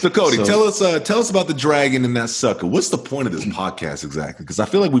So Cody, tell us about the dragon and that sucker. What's the point of this podcast exactly? Because I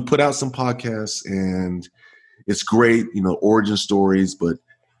feel like we put out some podcasts and it's great, origin stories, but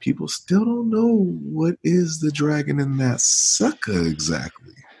people still don't know what is the dragon and that sucker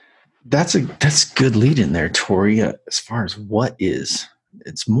exactly. That's good lead in there, Tori. As far as what is,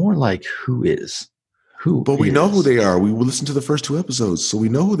 it's more like who is. But we know who they are. We will listen to the first 2 episodes, so we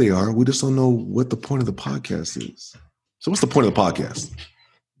know who they are. We just don't know what the point of the podcast is. So what's the point of the podcast?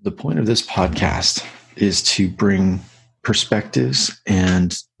 The point of this podcast is to bring perspectives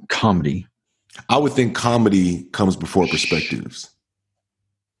and comedy. I would think comedy comes before perspectives.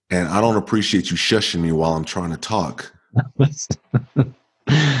 And I don't appreciate you shushing me while I'm trying to talk.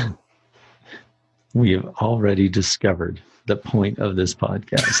 We have already discovered the point of this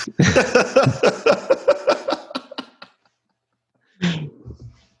podcast.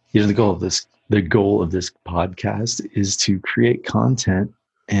 The goal of this podcast is to create content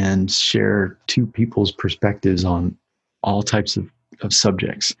and share 2 people's perspectives on all types of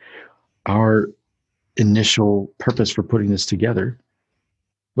subjects. Our initial purpose for putting this together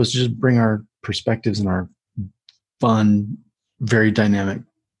was to just bring our perspectives and our fun, very dynamic,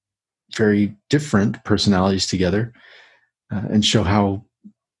 very different personalities together and show how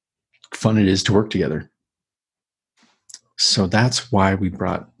fun it is to work together. So that's why we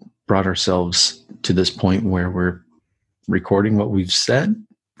brought ourselves to this point where we're recording what we've said.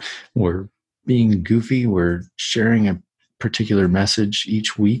 We're being goofy. We're sharing a particular message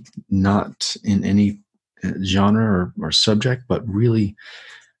each week, not in any genre or subject, but really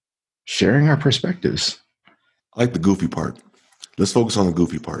sharing our perspectives. I like the goofy part. Let's focus on the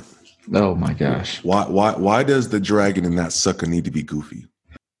goofy part. Oh my gosh. Why does the dragon and that sucker need to be goofy?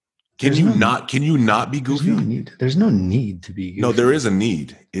 Can you not be goofy? There's no need to be goofy. No, there is a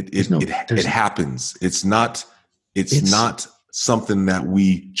need. It happens. It's not something that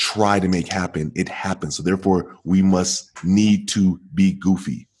we try to make happen. It happens. So therefore we must need to be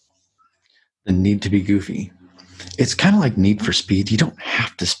goofy. The need to be goofy. It's kind of like Need for Speed. You don't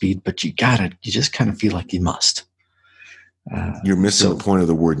have to speed, but you just kind of feel like you must. You're missing the point of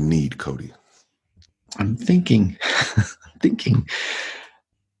the word need, Cody. I'm thinking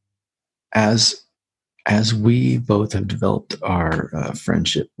as we both have developed our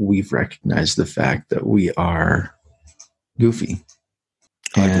friendship, we've recognized the fact that we are goofy.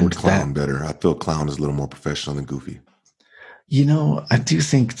 I like the word clown better. I feel clown is a little more professional than goofy. I do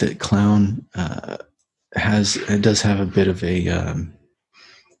think that clown does have a bit of a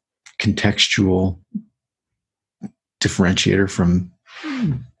contextual differentiator from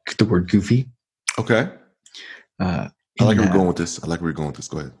the word goofy. Okay. I like where we're going with this.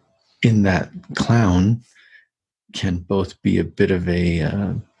 Go ahead. In that clown can both be a bit of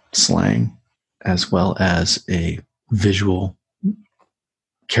a slang as well as a visual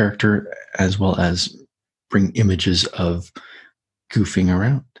character, as well as bring images of goofing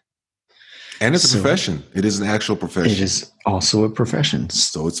around. And it's a profession. It is an actual profession. It is also a profession.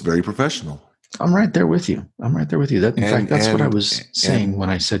 So it's very professional. I'm right there with you. That's what I was saying when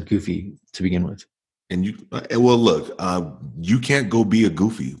I said goofy to begin with. And you can't go be a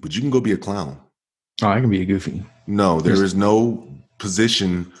goofy, but you can go be a clown. Oh, I can be a goofy. No, there is no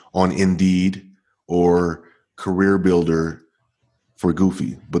position on Indeed or Career Builder for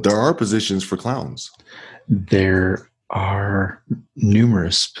goofy, but there are positions for clowns. There are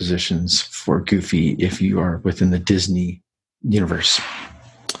numerous positions for goofy if you are within the Disney universe.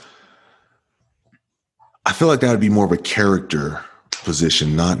 I feel like that would be more of a character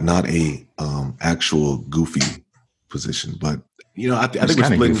position, not a actual goofy position. But I think we're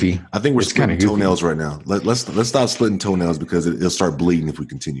splitting. Goofy. I think we're splitting toenails right now. Let's stop splitting toenails because it'll start bleeding if we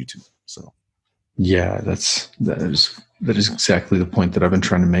continue to. So, yeah, that is exactly the point that I've been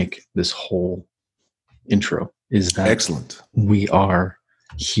trying to make this whole intro. Is that excellent? We are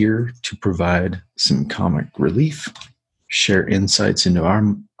here to provide some comic relief, share insights into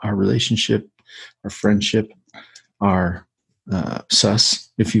our relationship, our friendship, our sus,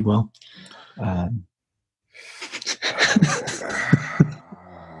 if you will.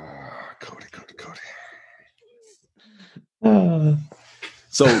 Cody.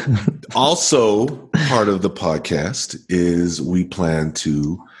 So also part of the podcast is we plan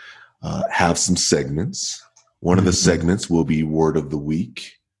to have some segments. One of the segments will be Word of the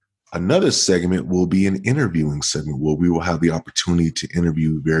Week. Another segment will be an interviewing segment where we will have the opportunity to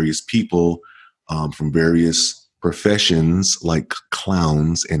interview various people from various professions like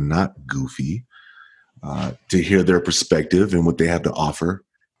clowns and not goofy to hear their perspective and what they have to offer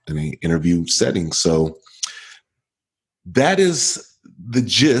in an interview setting. So that is the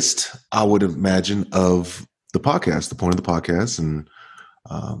gist, I would imagine, of the podcast, the point of the podcast. And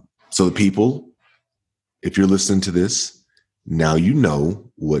So the people, if you're listening to this, now you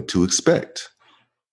know what to expect.